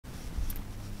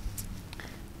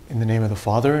In the name of the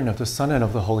Father, and of the Son, and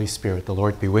of the Holy Spirit, the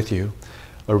Lord be with you.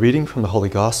 A reading from the Holy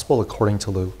Gospel according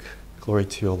to Luke. Glory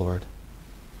to you, O Lord.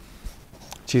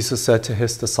 Jesus said to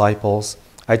his disciples,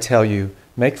 I tell you,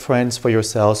 make friends for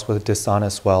yourselves with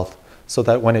dishonest wealth, so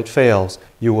that when it fails,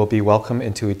 you will be welcome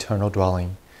into eternal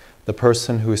dwelling. The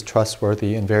person who is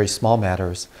trustworthy in very small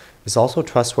matters is also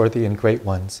trustworthy in great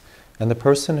ones, and the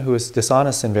person who is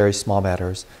dishonest in very small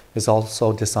matters is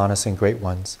also dishonest in great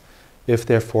ones. If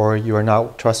therefore you are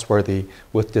not trustworthy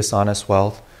with dishonest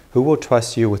wealth, who will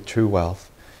trust you with true wealth?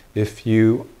 If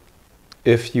you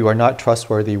are not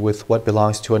trustworthy with what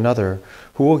belongs to another,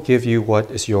 who will give you what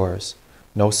is yours?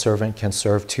 No servant can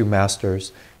serve two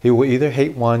masters. He will either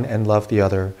hate one and love the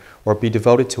other, or be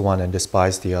devoted to one and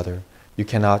despise the other. You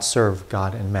cannot serve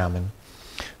God and mammon.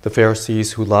 The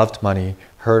Pharisees who loved money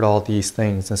heard all these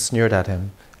things and sneered at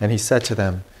him. And he said to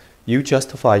them, You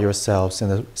justify yourselves in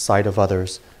the sight of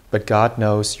others, but God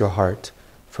knows your heart.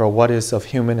 For what is of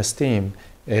human esteem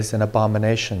is an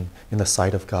abomination in the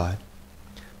sight of God.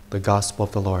 The Gospel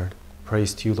of the Lord.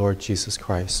 Praise to you, Lord Jesus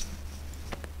Christ.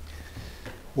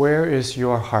 Where is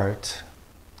your heart?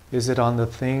 Is it on the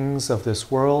things of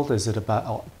this world? Is it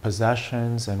about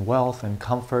possessions and wealth and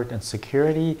comfort and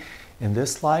security in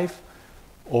this life?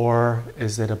 Or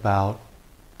is it about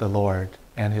the Lord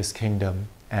and His kingdom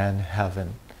and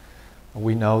heaven?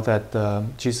 We know that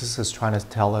Jesus is trying to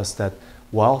tell us that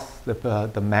wealth,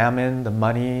 the mammon, the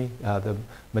money, the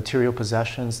material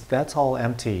possessions, that's all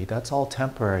empty, that's all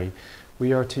temporary.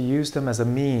 We are to use them as a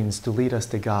means to lead us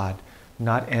to God,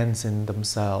 not ends in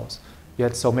themselves.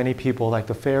 Yet so many people, like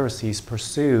the Pharisees,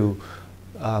 pursue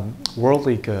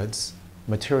worldly goods,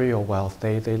 material wealth.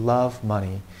 They love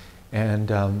money.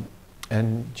 And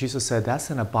Jesus said that's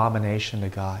an abomination to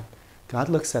God. God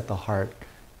looks at the heart.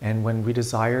 And when we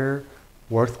desire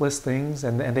worthless things,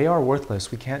 and they are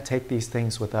worthless, we can't take these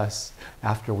things with us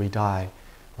after we die,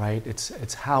 right?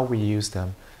 It's how we use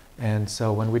them. And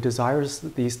so when we desire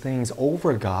these things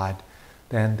over God,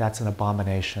 then that's an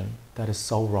abomination. That is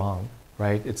so wrong,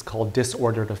 right? It's called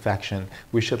disordered affection.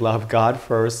 We should love God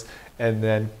first and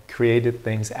then created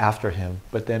things after Him.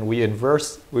 But then we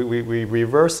reverse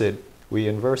it, we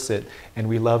inverse it, and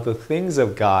we love the things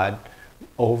of God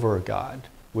over God,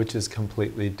 which is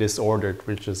completely disordered,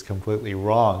 which is completely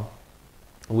wrong.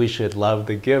 We should love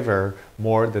the giver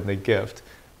more than the gift.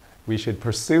 We should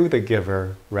pursue the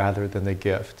giver rather than the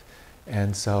gift.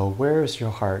 And so where is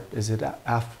your heart? Is it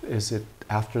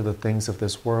after the things of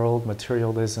this world,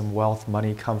 materialism, wealth,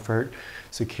 money, comfort,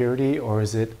 security, or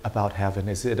is it about heaven?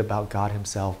 Is it about God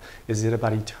Himself? Is it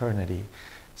about eternity?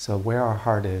 So where our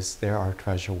heart is, there our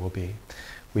treasure will be.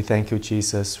 We thank you,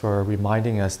 Jesus, for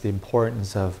reminding us the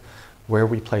importance of where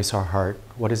we place our heart.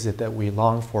 What is it that we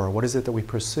long for? What is it that we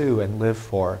pursue and live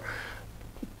for?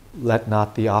 Let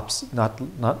not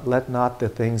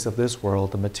the things of this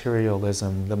world, the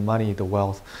materialism, the money, the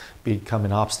wealth, become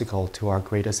an obstacle to our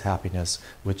greatest happiness,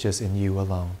 which is in you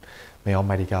alone. May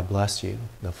Almighty God bless you,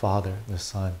 the Father, the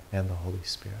Son, and the Holy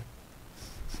Spirit.